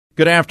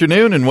Good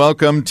afternoon and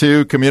welcome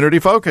to Community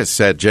Focus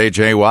at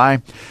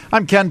JJY.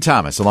 I'm Ken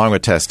Thomas along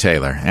with Tess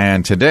Taylor.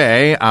 And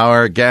today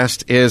our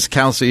guest is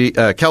Kelsey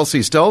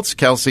Stoltz.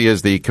 Kelsey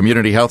is the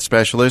Community Health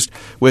Specialist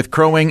with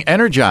Crow Wing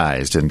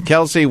Energized. And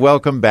Kelsey,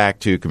 welcome back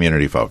to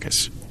Community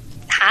Focus.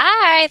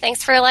 Hi,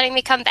 thanks for letting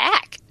me come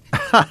back.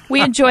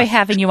 We enjoy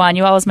having you on.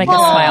 You always make us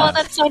smile. Oh,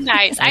 that's so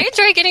nice. I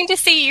enjoy getting to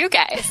see you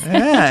guys.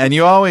 Yeah, and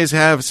you always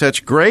have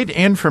such great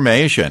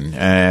information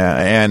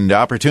and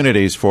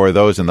opportunities for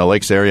those in the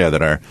Lakes area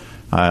that are,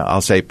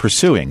 I'll say,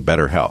 pursuing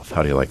better health.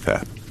 How do you like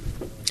that?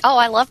 Oh,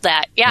 I love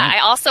that. Yeah, I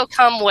also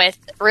come with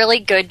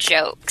really good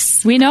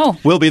jokes. We know.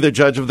 We'll be the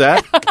judge of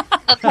that.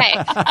 Okay.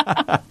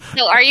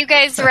 So are you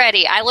guys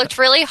ready? I looked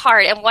really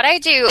hard, and what I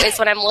do is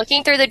when I'm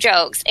looking through the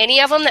jokes, any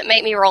of them that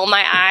make me roll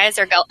my eyes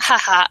or go,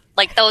 ha,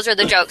 like those are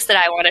the jokes that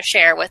I want to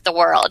share with the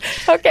world.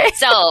 Okay.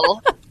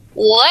 So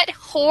what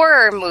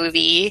horror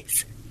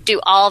movies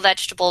do all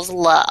vegetables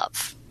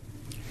love?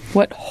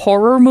 What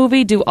horror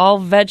movie do all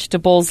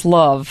vegetables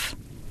love?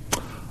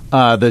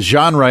 The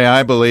genre,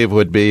 I believe,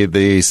 would be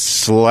the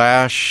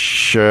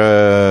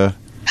slasher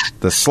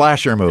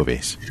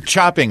movies,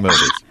 chopping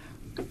movies.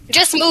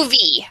 Just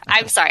movie.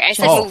 I'm sorry. I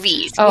said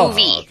movies. Oh.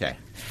 Movie. Okay.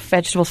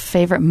 Vegetable's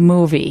favorite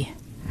movie.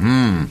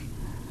 I'm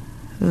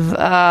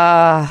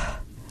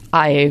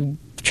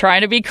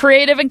trying to be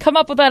creative and come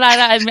up with that.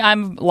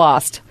 I'm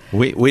lost.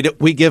 We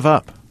give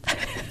up.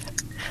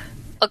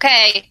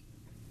 Okay.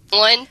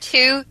 1,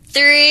 2,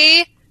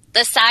 3.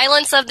 The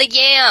Silence of the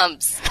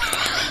Yams.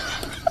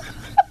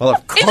 Well,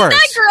 of course. Isn't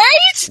that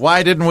great?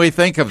 Why didn't we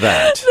think of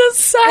that? The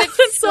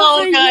silence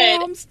so of the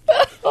good. yams.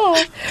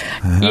 Oh.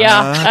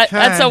 Yeah, Okay.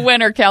 that's a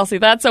winner, Kelsey.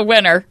 That's a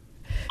winner.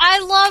 I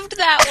loved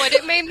that one.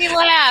 It made me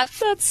laugh.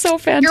 That's so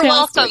fantastic. You're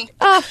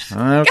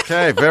welcome.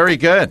 Okay, very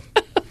good.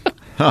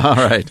 All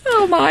right.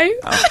 Oh, my.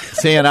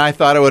 See, and I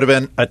thought it would have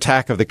been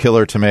Attack of the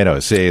Killer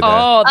Tomatoes. See,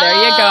 Oh, there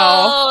you go.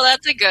 Oh,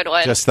 that's a good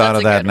one. just thought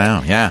That's of a that good one.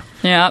 now. Yeah.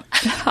 Yeah.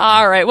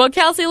 All right. Well,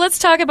 Kelsey, let's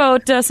talk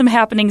about some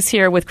happenings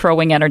here with Crow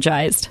Wing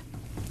Energized.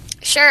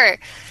 Sure.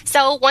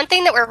 So one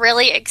thing that we're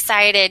really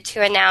excited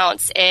to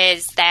announce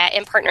is that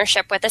in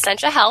partnership with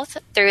Essentia Health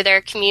through their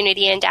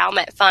Community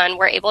Endowment Fund,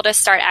 we're able to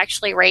start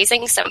actually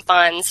raising some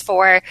funds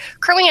for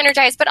Crow Wing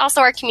Energized, but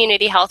also our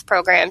community health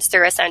programs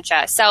through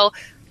Essentia. So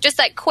just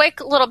that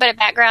quick little bit of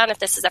background, if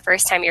this is the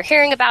first time you're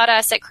hearing about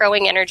us at Crow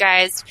Wing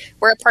Energized,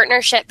 we're a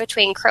partnership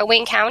between Crow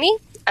Wing County,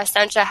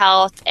 Essentia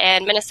Health,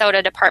 and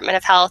Minnesota Department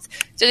of Health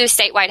through the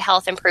statewide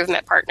health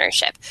improvement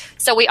partnership.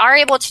 So we are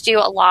able to do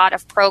a lot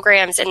of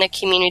programs in the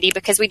community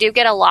because we do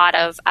get a lot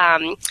of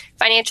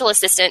financial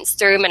assistance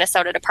through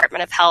Minnesota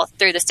Department of Health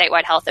through the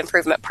statewide health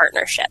improvement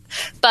partnership.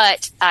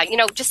 But,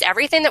 just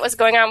everything that was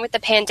going on with the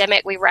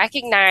pandemic, we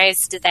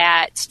recognized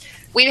that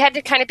we had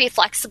to kind of be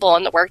flexible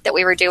in the work that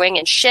we were doing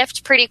and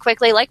shift pretty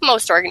quickly, like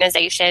most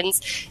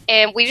organizations.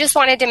 And we just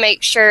wanted to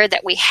make sure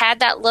that we had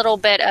that little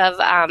bit of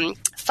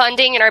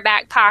funding in our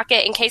back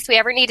pocket in case we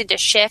ever needed to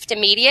shift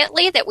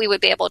immediately, that we would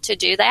be able to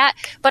do that.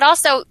 But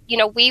also,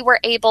 we were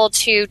able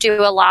to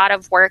do a lot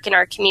of work in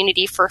our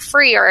community for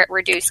free or at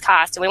reduced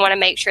cost. And we want to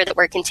make sure that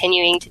we're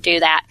continuing to do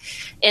that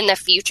in the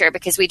future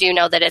because we do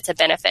know that it's a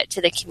benefit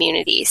to the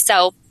community.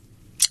 So,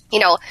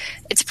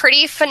 it's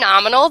pretty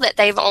phenomenal that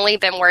they've only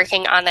been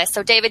working on this.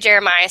 So David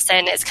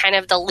Jeremiahson is kind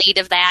of the lead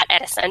of that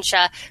at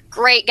Essentia.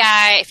 Great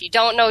guy. If you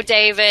don't know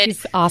David,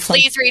 He's awesome.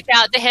 Please reach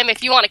out to him.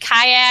 If you want a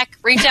kayak,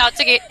 reach out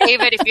to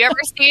David. If you ever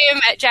see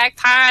him at Jack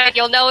Pine,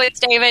 you'll know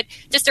it's David.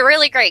 Just a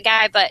really great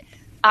guy, but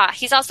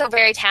he's also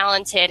very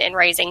talented in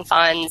raising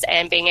funds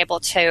and being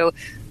able to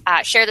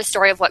share the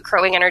story of what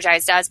Crow Wing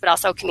Energized does, but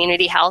also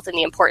community health and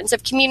the importance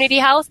of community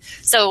health.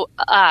 So,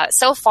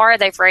 so far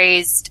they've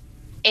raised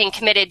in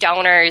committed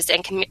donors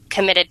and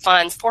committed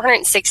funds,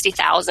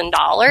 $460,000.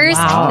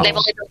 Wow. And they've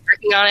only been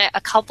working on it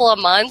a couple of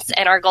months,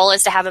 and our goal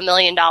is to have $1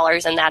 million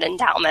in that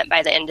endowment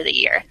by the end of the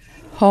year.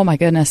 Oh, my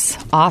goodness.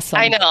 Awesome.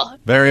 I know.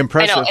 Very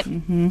impressive.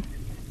 I know.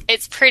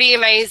 It's pretty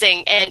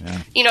amazing.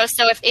 And,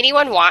 so if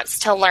anyone wants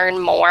to learn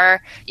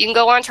more, you can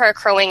go onto our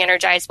Crow Wing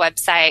Energized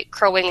website,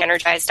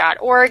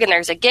 crowwingenergized.org, and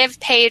there's a give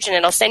page, and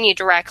it'll send you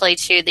directly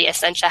to the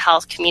Essentia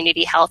Health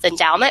Community Health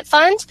Endowment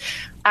Fund.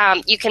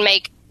 You can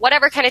make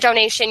whatever kind of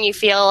donation you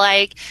feel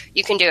like.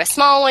 You can do a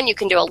small one, you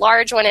can do a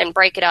large one and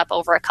break it up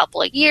over a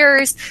couple of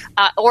years.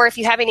 Or if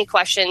you have any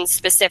questions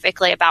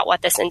specifically about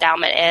what this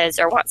endowment is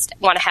or want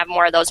to have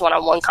more of those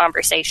one-on-one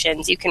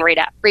conversations, you can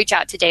reach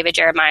out to David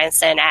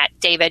Jeremiahson at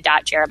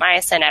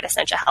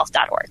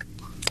david.jeremiahson@essentiahealth.org.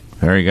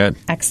 Very good.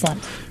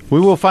 Excellent. We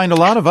will find a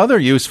lot of other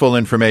useful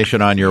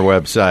information on your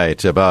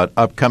website about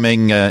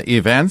upcoming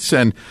events.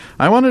 And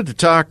I wanted to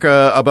talk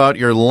about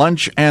your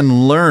Lunch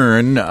and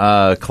Learn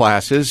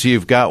classes.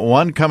 You've got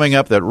one coming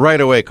up that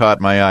right away caught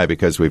my eye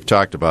because we've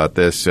talked about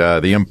this,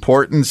 the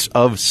importance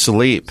of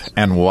sleep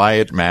and why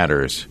it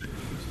matters.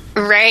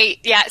 Right.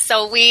 Yeah.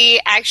 So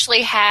we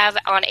actually have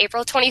on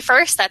April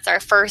 21st, that's our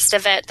first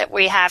event that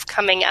we have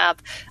coming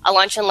up, a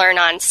lunch and learn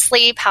on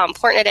sleep, how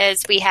important it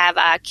is. We have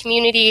a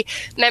community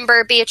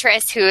member,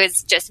 Beatrice, who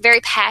is just very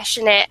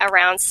passionate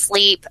around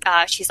sleep.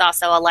 She's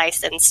also a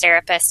licensed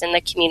therapist in the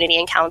community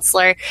and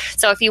counselor.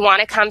 So if you want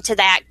to come to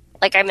that,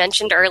 like I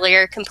mentioned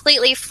earlier,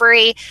 completely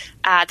free.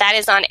 That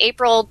is on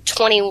April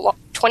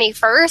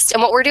 21st.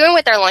 And what we're doing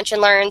with our lunch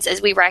and learns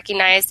is we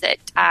recognize that,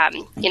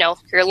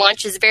 your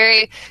lunch is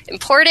very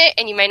important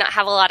and you may not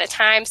have a lot of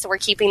time. So we're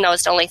keeping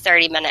those to only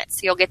 30 minutes.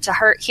 So you'll get to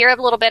hear a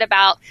little bit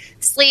about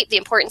sleep, the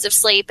importance of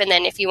sleep. And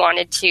then if you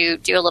wanted to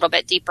do a little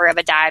bit deeper of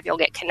a dive, you'll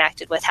get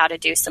connected with how to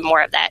do some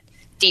more of that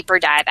deeper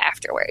dive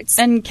afterwards.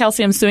 And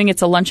Kelsey, I'm assuming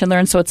it's a lunch and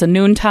learn, so it's a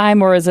noon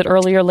time, or is it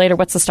earlier or later?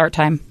 What's the start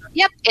time?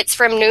 Yep, it's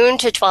from noon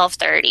to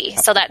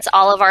 12:30. So that's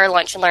all of our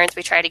lunch and learns.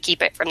 We try to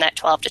keep it from that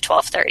 12 to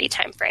 12:30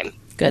 time frame.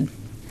 Good.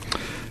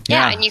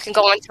 Yeah, and you can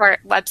go onto our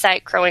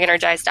website,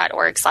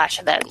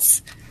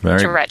 growingenergized.org/events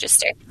to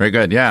register. Very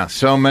good. Yeah,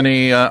 so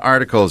many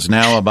articles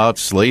now about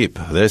sleep.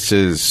 This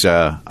is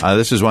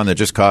one that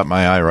just caught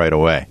my eye right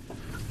away.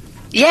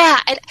 Yeah,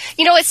 and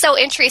it's so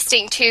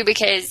interesting too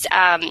because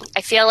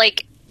I feel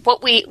like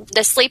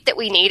the sleep that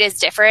we need is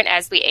different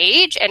as we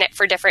age, and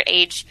for different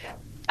age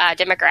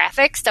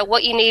demographics. So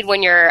what you need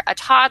when you're a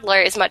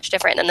toddler is much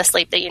different than the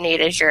sleep that you need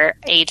as you're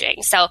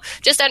aging. So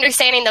just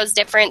understanding those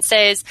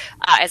differences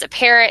as a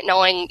parent,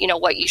 knowing,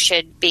 what you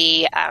should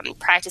be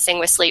practicing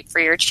with sleep for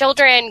your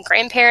children,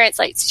 grandparents,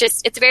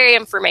 it's very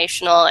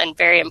informational and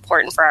very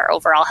important for our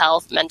overall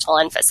health, mental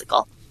and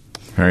physical.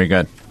 Very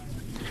good.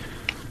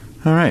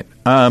 All right.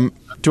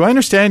 Do I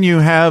understand you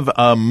have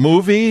a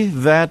movie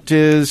that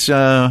is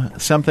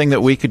something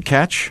that we could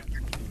catch?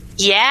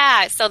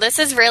 Yeah, so this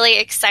is really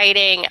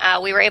exciting.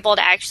 We were able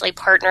to actually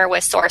partner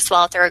with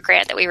Sourcewell through a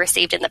grant that we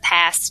received in the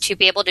past to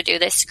be able to do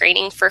this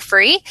screening for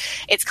free.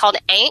 It's called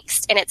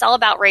Angst, and it's all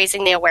about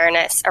raising the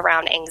awareness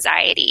around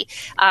anxiety.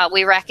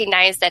 We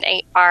recognize that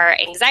our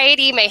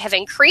anxiety may have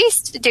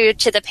increased due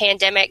to the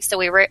pandemic, so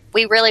we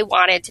really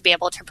wanted to be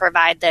able to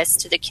provide this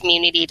to the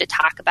community to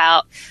talk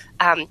about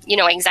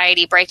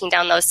anxiety, breaking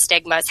down those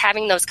stigmas,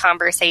 having those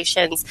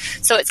conversations.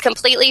 So it's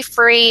completely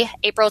free,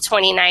 April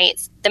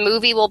 29th. The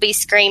movie will be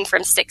screened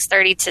from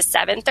 6:30 to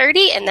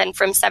 7:30, and then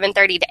from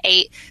 7:30 to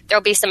 8,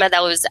 there'll be some of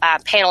those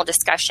panel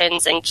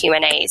discussions and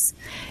Q&As.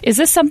 Is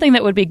this something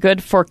that would be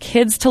good for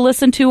kids to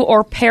listen to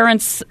or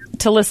parents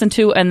to listen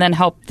to and then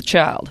help the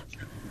child?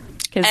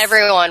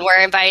 Everyone, we're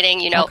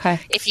inviting, Okay.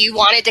 If you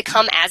wanted to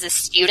come as a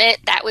student,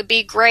 that would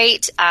be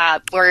great.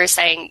 We're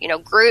saying,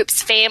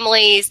 groups,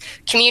 families,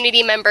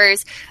 community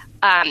members,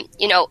 I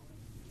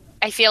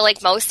feel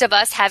like most of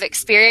us have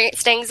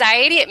experienced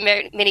anxiety at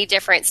many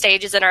different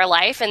stages in our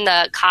life, and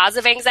the cause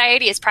of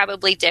anxiety is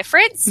probably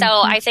different. So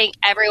I think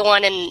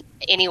everyone and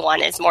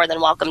anyone is more than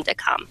welcome to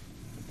come.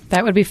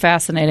 That would be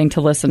fascinating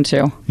to listen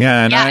to.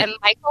 Yeah, and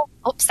Michael,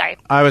 sorry.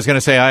 I was going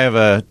to say I have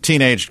a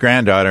teenage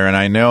granddaughter, and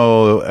I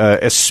know,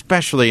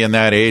 especially in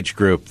that age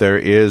group, there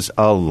is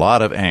a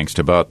lot of angst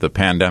about the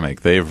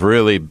pandemic. They've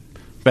really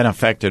been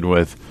affected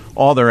with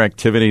all their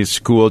activities,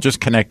 school, just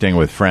connecting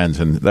with friends,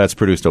 and that's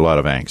produced a lot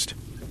of angst.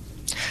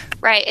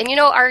 Right. And,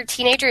 our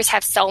teenagers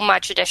have so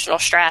much additional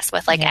stress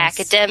with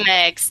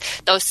academics,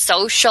 those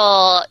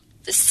social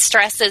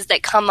stresses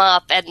that come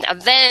up and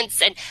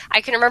events. And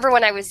I can remember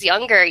when I was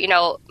younger,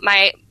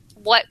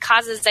 what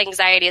causes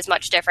anxiety is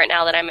much different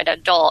now that I'm an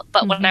adult.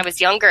 But when I was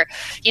younger,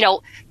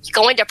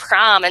 going to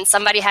prom and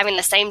somebody having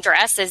the same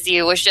dress as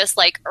you was just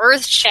like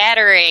earth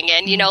shattering,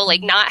 and,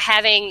 not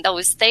having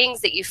those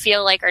things that you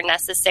feel like are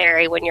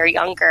necessary when you're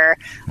younger.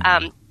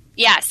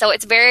 So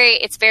it's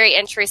very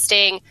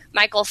interesting.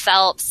 Michael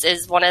Phelps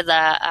is one of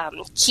the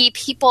key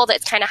people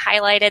that's kind of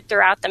highlighted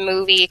throughout the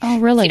movie. Oh,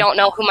 really? If you don't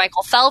know who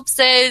Michael Phelps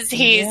is,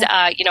 he's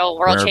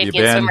world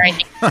champion swimmer. I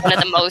think one of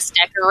the most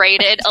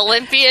decorated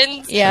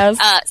Olympians. Yes.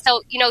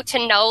 So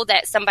to know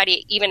that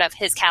somebody even of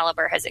his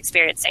caliber has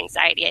experienced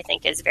anxiety, I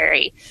think is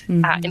very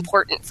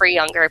important for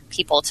younger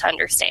people to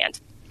understand.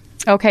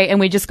 Okay,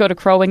 and we just go to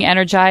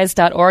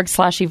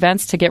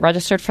growingenergized.org/events to get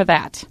registered for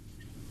that.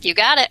 You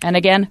got it. And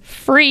again,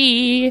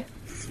 free.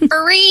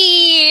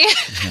 Free.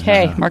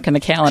 Okay, marking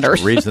the calendar.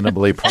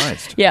 Reasonably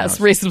priced.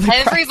 Yes, reasonably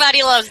priced.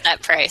 Everybody loves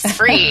that price.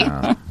 Free.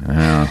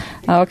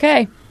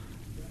 Okay.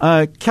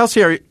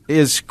 Kelsey,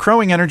 is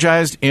Growing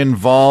Energized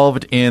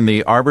involved in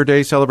the Arbor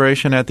Day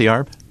celebration at the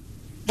Arb?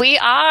 We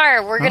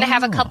are. We're going to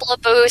have a couple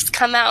of booths.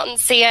 Come out and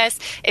see us.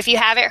 If you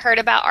haven't heard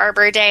about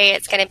Arbor Day,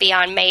 it's going to be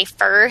on May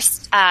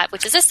 1st,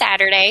 which is a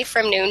Saturday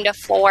from noon to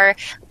 4.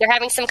 They're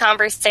having some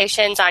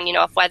conversations on,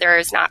 if weather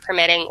is not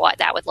permitting, what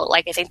that would look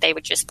like. I think they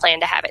would just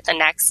plan to have it the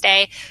next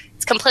day.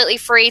 It's completely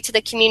free to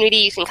the community.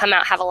 You can come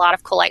out, have a lot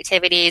of cool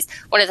activities.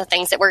 One of the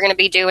things that we're going to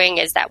be doing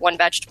is that One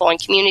Vegetable in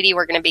Community.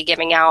 We're going to be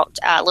giving out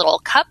little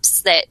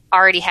cups that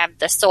already have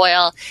the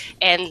soil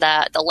and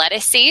the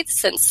lettuce seeds,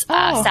 since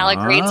salad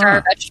greens are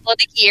a vegetable of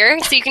the year.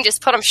 So you can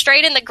just put them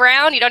straight in the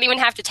ground. You don't even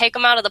have to take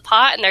them out of the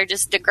pot, and they're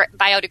just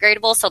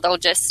biodegradable, so they'll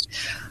just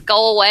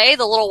go away.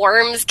 The little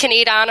worms can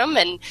eat on them,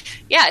 and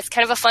yeah, it's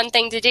kind of a fun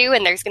thing to do,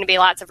 and there's going to be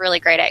lots of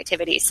really great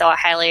activities, so I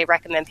highly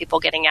recommend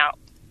people getting out.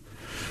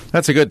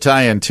 That's a good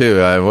tie-in, too.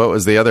 What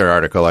was the other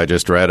article I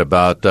just read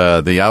about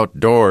the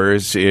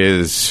outdoors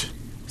is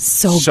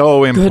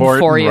so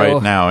important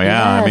right now?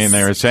 Yeah, yes. I mean,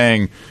 they were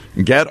saying,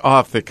 get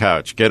off the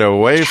couch, get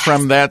away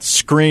from that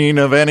screen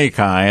of any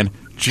kind,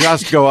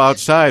 just go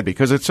outside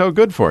because it's so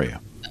good for you.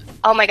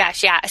 Oh my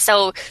gosh, yeah.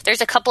 So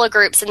there's a couple of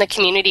groups in the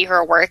community who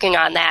are working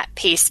on that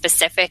piece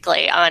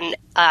specifically on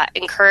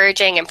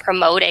encouraging and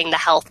promoting the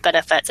health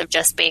benefits of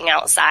just being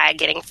outside,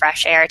 getting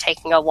fresh air,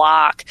 taking a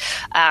walk,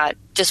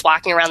 just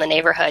walking around the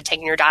neighborhood,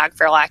 taking your dog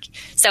for a walk.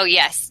 So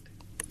yes,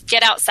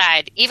 get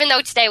outside. Even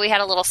though today we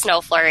had a little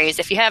snow flurries,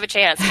 if you have a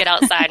chance, get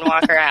outside and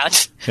walk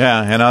around.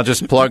 Yeah, and I'll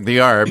just plug the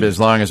ARB as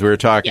long as we were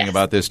talking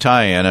about this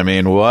tie-in. I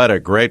mean, what a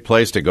great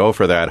place to go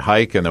for that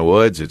hike in the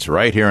woods. It's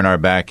right here in our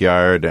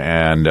backyard,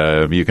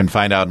 and you can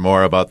find out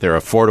more about their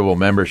affordable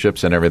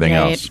memberships and everything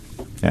else.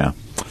 Yeah.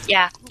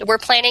 Yeah, we're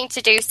planning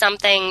to do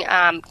something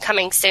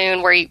coming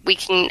soon where we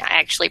can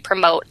actually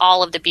promote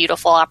all of the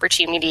beautiful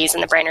opportunities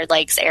in the Brainerd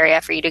Lakes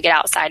area for you to get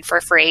outside for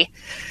free.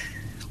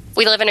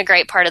 We live in a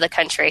great part of the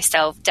country,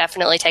 so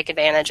definitely take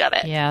advantage of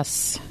it.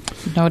 Yes,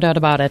 no doubt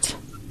about it.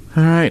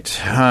 All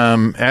right.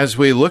 As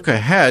we look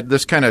ahead,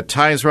 this kind of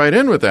ties right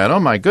in with that. Oh,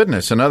 my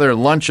goodness. Another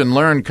Lunch and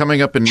Learn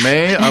coming up in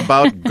May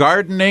about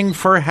gardening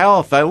for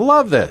health. I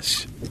love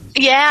this.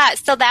 Yeah,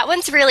 so that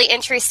one's really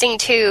interesting,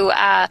 too.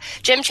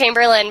 Jim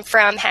Chamberlain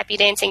from Happy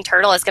Dancing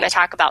Turtle is going to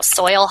talk about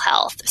soil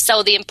health.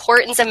 So the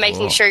importance of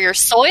making sure your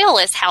soil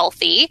is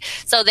healthy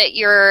so that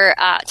your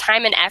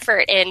time and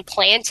effort in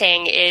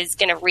planting is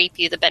going to reap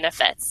you the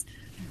benefits.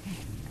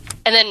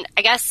 And then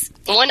I guess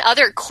one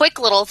other quick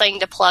little thing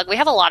to plug, we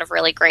have a lot of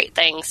really great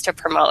things to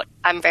promote.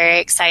 I'm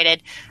very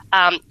excited.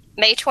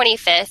 May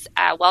 25th,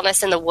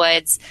 Wellness in the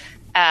Woods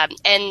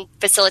and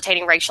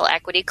Facilitating Racial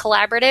Equity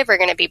Collaborative are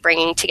going to be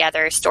bringing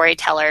together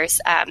storytellers.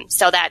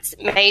 So that's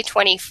May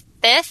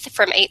 25th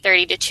from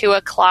 8:30 to 2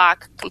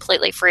 o'clock,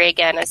 completely free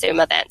again, a Zoom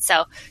event.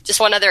 So just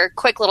one other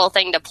quick little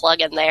thing to plug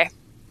in there.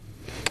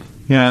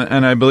 Yeah,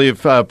 and I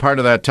believe part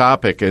of that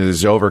topic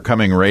is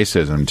overcoming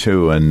racism,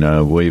 too,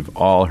 and we've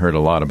all heard a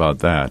lot about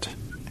that.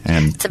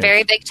 And it's a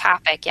very big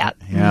topic, yeah.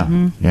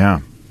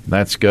 Yeah,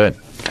 that's good.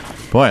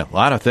 Boy, a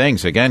lot of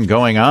things, again,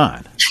 going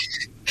on.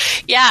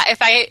 Yeah,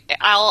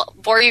 I'll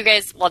bore you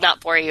guys, well, not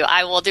bore you,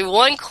 I will do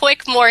one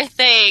quick more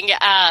thing.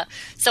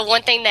 So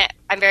one thing that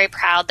I'm very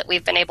proud that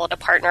we've been able to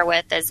partner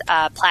with is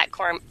a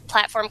platform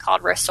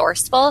called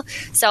Resourceful.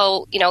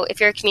 So, if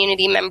you're a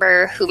community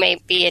member who may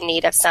be in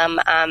need of some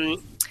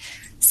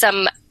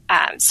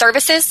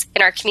services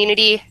in our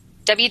community,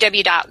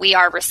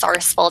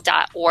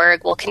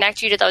 www.weareresourceful.org will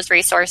connect you to those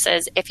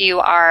resources. If you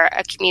are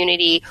a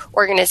community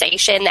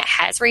organization that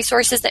has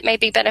resources that may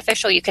be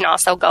beneficial, you can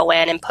also go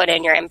in and put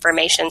in your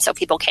information so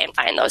people can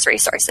find those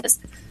resources.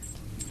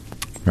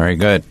 Very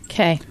good.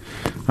 Okay.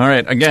 All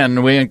right.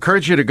 Again, we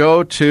encourage you to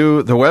go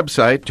to the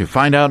website to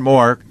find out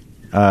more,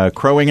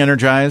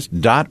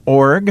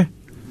 crowingenergized.org.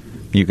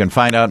 You can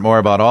find out more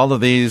about all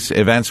of these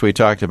events we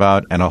talked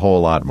about and a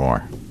whole lot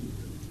more.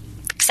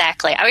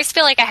 Exactly. I always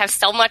feel like I have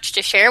so much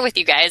to share with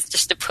you guys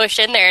just to push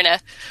in there in a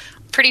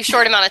pretty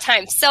short amount of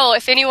time. So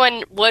if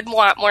anyone would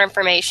want more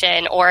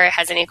information or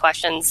has any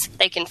questions,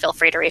 they can feel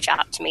free to reach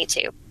out to me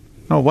too.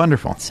 Oh,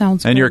 wonderful.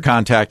 Sounds And good. your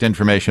contact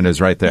information is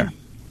right there.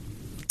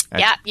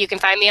 Yeah, you can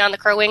find me on the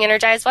Crow Wing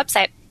Energized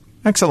website.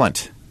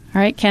 Excellent.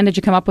 All right, Ken, did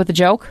you come up with a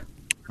joke?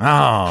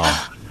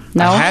 Oh.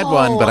 No? I had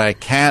one, but I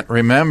can't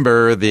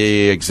remember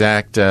the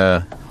exact...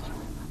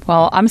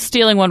 Well, I'm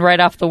stealing one right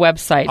off the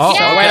website. Oh,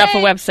 so okay. right off the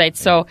website.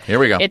 So here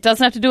we go. It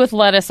doesn't have to do with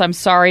lettuce, I'm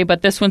sorry,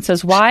 but this one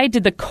says, why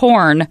did the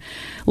corn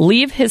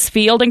leave his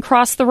field and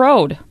cross the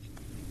road?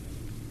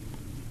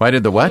 Why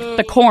did the what?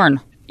 The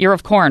corn. Ear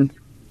of corn.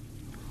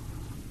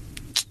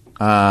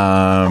 You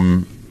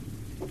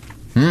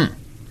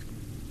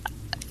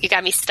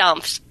got me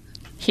stumped.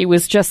 He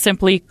was just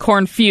simply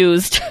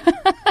corn-fused.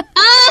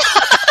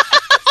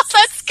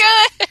 That's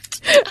good.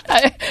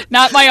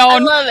 Not my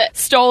own. I love it.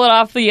 Stole it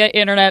off the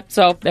internet,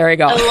 so there you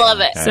go. I love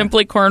it.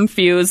 Simply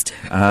corn-fused.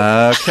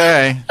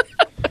 Okay.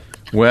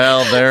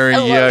 Well, there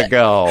you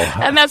go.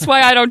 And that's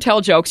why I don't tell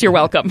jokes. You're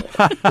welcome.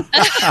 All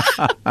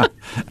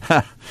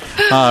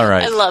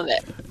right. I love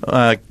it.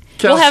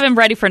 We'll have him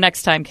ready for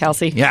next time,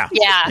 Kelsey. Yeah.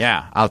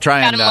 I'll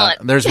try Got and. him on.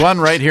 There's one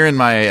right here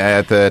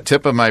at the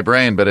tip of my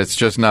brain, but it's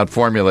just not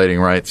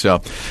formulating right.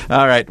 So,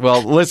 all right.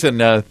 Well,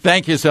 listen.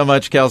 Thank you so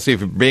much, Kelsey,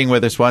 for being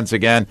with us once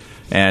again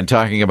and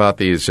talking about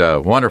these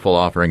wonderful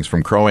offerings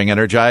from Crow Wing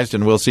Energized.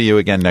 And we'll see you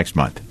again next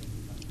month.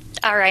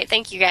 All right.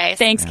 Thank you, guys.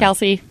 Thanks,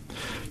 Kelsey.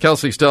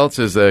 Kelsey Stultz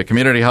is the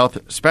community health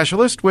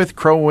specialist with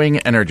Crow Wing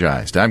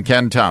Energized. I'm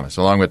Ken Thomas,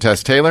 along with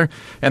Tess Taylor,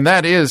 and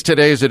that is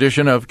today's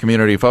edition of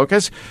Community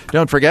Focus.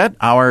 Don't forget,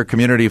 our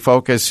Community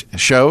Focus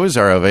shows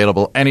are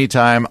available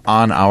anytime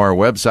on our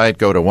website.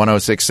 Go to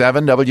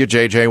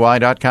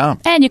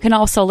 1067wjjy.com. And you can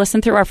also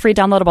listen through our free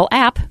downloadable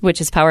app,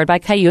 which is powered by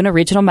Cuyuna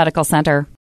Regional Medical Center.